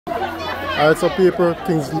Alright, so people,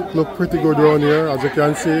 things look pretty good around here, as you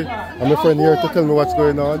can see. I'm my friend here to tell me what's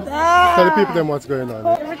going on. Tell the people them what's going on.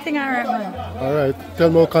 Everything alright, man. Alright, tell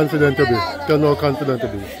me how confident to be. Tell me how confident to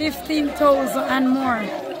be. 15,000 and more.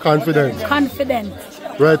 Confident. Confident.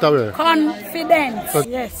 Right away. Confident. So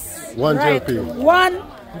yes. One right. JLP. One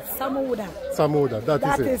Samuda. Samuda,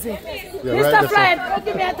 that is it. Yeah, Mr. right, Floyd, don't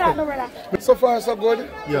give me a time, brother. So far, so good.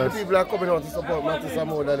 Yes. The people are coming out to support Matty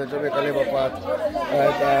Samuda, the Jamaica Labour Party.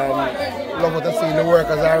 Love what I see the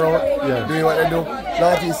workers are out, doing what they do.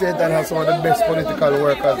 Northeast St. has some of the best political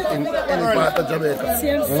workers in any part of Jamaica.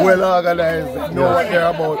 Well organized, they know what they're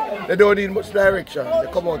about. They don't need much direction.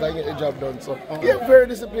 They come out and get the job done. So, yeah, very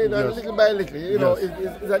disciplined and little by little. You know,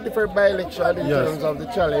 it's a different by-election in terms of the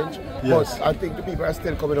challenge. But I think the people are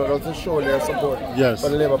still coming out to show their support for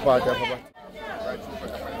the Labour Party.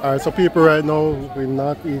 Alright, so people right now in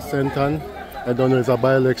Northeast St. I don't know, it's a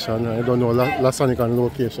by-election. I don't know Lasanican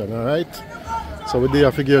location, alright? So we're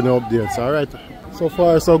there to give you updates, alright? So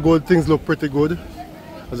far so good, things look pretty good.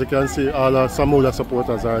 As you can see, all our Samuda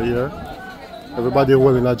supporters are here. Everybody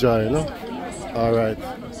holding a joy, you know? Alright.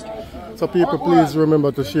 So people, please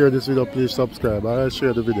remember to share this video, please subscribe, alright?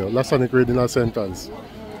 Share the video. Lasanic reading our sentence.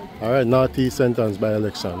 Alright, Northeast sentence by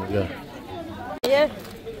election, yeah. Yeah,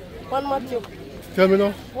 one Matthew. Tell me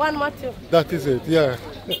now? One Matthew. That is it, yeah.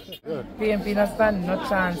 PMP no stand, no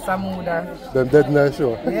chance, Samuda. Them dead night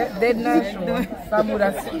show. Yeah, dead night show.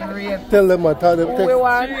 Samuda straight. Tell them man, tell them. Who we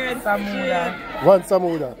want? Samuda. One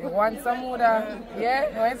Samuda. One Samuda. Yeah,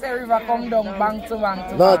 when I say river come down, bang to bang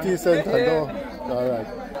to Northeast Centre, no. Alright.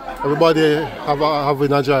 Everybody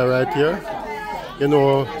having a joy right here. You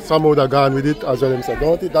know, Samuda gone with it as well themselves.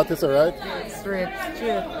 Don't it? That is alright? Straight.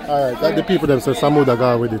 Alright, that the people themselves, Samuda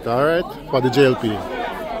gone with it, alright? For the JLP.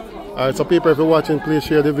 Alright, so people, if you're watching, please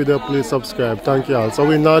share the video, please subscribe. Thank you all. So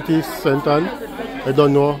we're Northeast St. I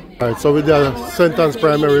don't know. Alright, so we're the St. Anne's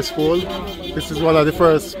Primary School. This is one of the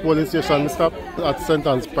first polling stations we stop at St.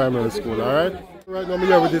 Anne's Primary School, alright? Right now I'm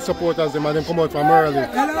here with the supporters, them and them come out from early.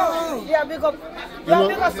 Hello! Yeah, big up. Yeah,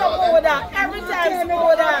 big up Samuda. Every time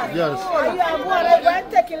Samuda. Yes. And you are going over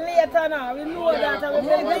and taking later now. We know that and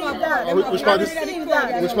we believe that. Which part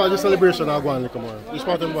of the celebration are going to come on? Which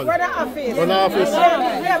part of the Brother Office. Brother Office?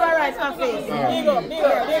 Labour Rights Office. Big up, big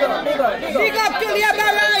up, big up, big up. Big up to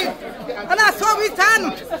Labour Rights. And that's how we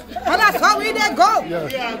stand. And that's how we they go.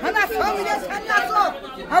 Yes. And that's how we they stand us up.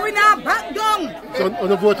 And we now back down. So on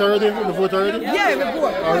the vote already? On the vote already? Yeah, we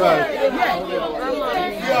vote. Alright.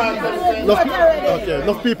 Okay,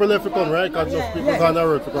 enough people left to come, right? Because enough people gone to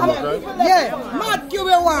work to come back, right? Yeah, Matthew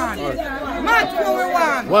we want. Matthew we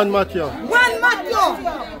want. One Matthew. One Matthew.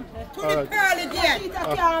 To the pearly gate.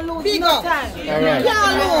 Big up. Alright.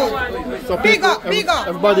 So Big up, big up.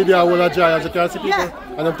 Everybody there will enjoy, as you can see people,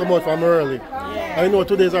 and them come out from early. I know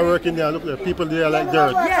 2 days are working there, look there, people there like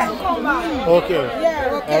dirt. Yeah. Okay.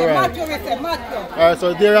 Yeah, okay. Alright. Matthew we say, Matthew. Alright,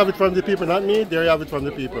 so there you have it from the people, not me, there you have it from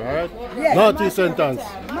the people, alright? Yeah. Northeast sentence.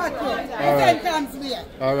 Matthew. Alright. Sentence here.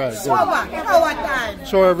 Alright, good. Hour time.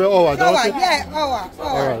 Show every hour, don't Hour, you? yeah, hour.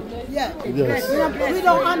 Alright. Yeah. Yes. We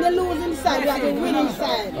don't on the losing side, we are the winning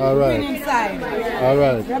side. Alright. Winning side.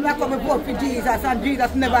 Alright. I'm not going to vote for Jesus, and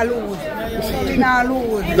Jesus never lose. He now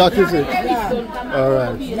lose. That is it. Yeah.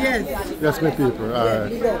 Alright. Yes. Yes, my people.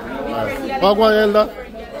 Alright. What one, Elder?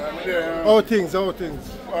 How things?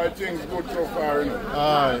 Things good so far, you know.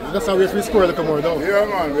 Alright. That's how we score a little more now. Yeah,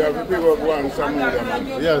 man, we have to pick up one Samuda, man.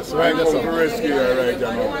 Yes, right. That's to rescue her right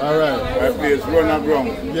now. Alright. My place run and ground.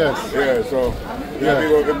 Yes. Yeah, so we have to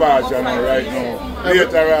pick up the bash right now.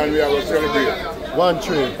 Later on, we have to celebrate. 1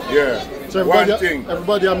 3. Yeah. So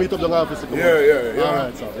everybody will meet up the office. Yeah.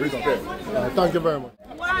 Alright, so respect. Thank you very much.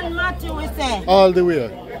 One Matthew we say. All the way.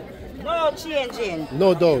 No changing.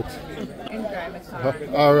 No doubt.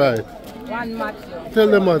 Alright. One Matthew. Tell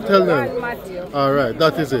them, man, tell them. One Matthew. Alright,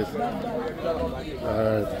 that is it.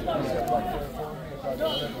 Alright.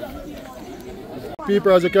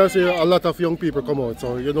 People, as you can see, a lot of young people come out,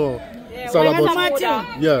 so you know, it's all about.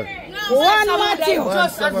 Yeah. One Matthew.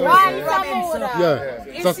 Just one Samuda. Yeah.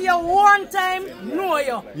 It's your one time, know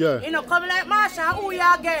you. Yeah. You know, come like Marsha, who you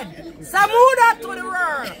again? Samuda to the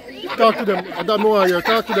world. Talk to them. I don't know how you're.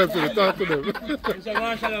 Talk to them. Talk to them.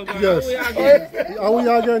 Yes. Are we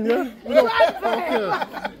again? Yeah. No.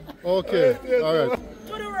 Okay. All right.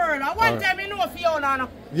 To the world. I one time you know Fiona.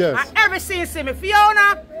 Yes. And every scene see me.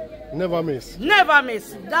 Fiona. Never miss. Never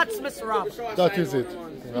miss. That's Miss Rob. That is it.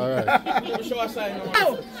 All right.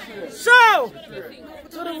 So,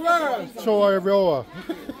 to the world. Show her every hour.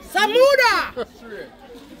 Samuda.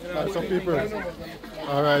 Some people.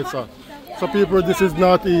 All right, sir. So people, this is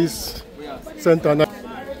Northeast Center.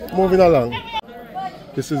 Moving along.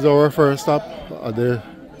 This is our first stop at the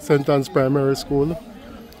St. Anne's Primary School.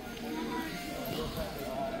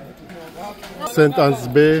 St. Anne's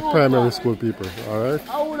Bay Primary School, people. Alright.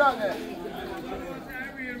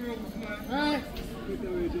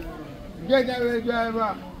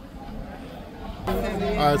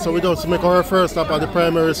 Alright, so we just make our first stop at the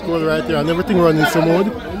primary school right here, and everything running smooth.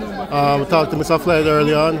 We talked to Mr. Floyd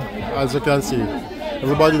early on, as you can see.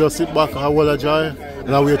 Everybody just sit back, have a joy,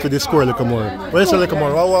 and I wait till the squirrel to come on. Where's the come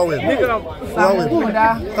on? What win?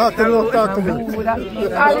 Talk to me, talk to me. Yeah,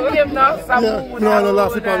 no, I don't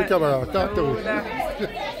laugh on the camera. Talk to me.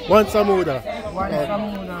 One Samuda.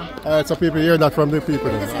 Alright, so people hear that from the people.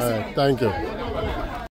 Alright, thank you.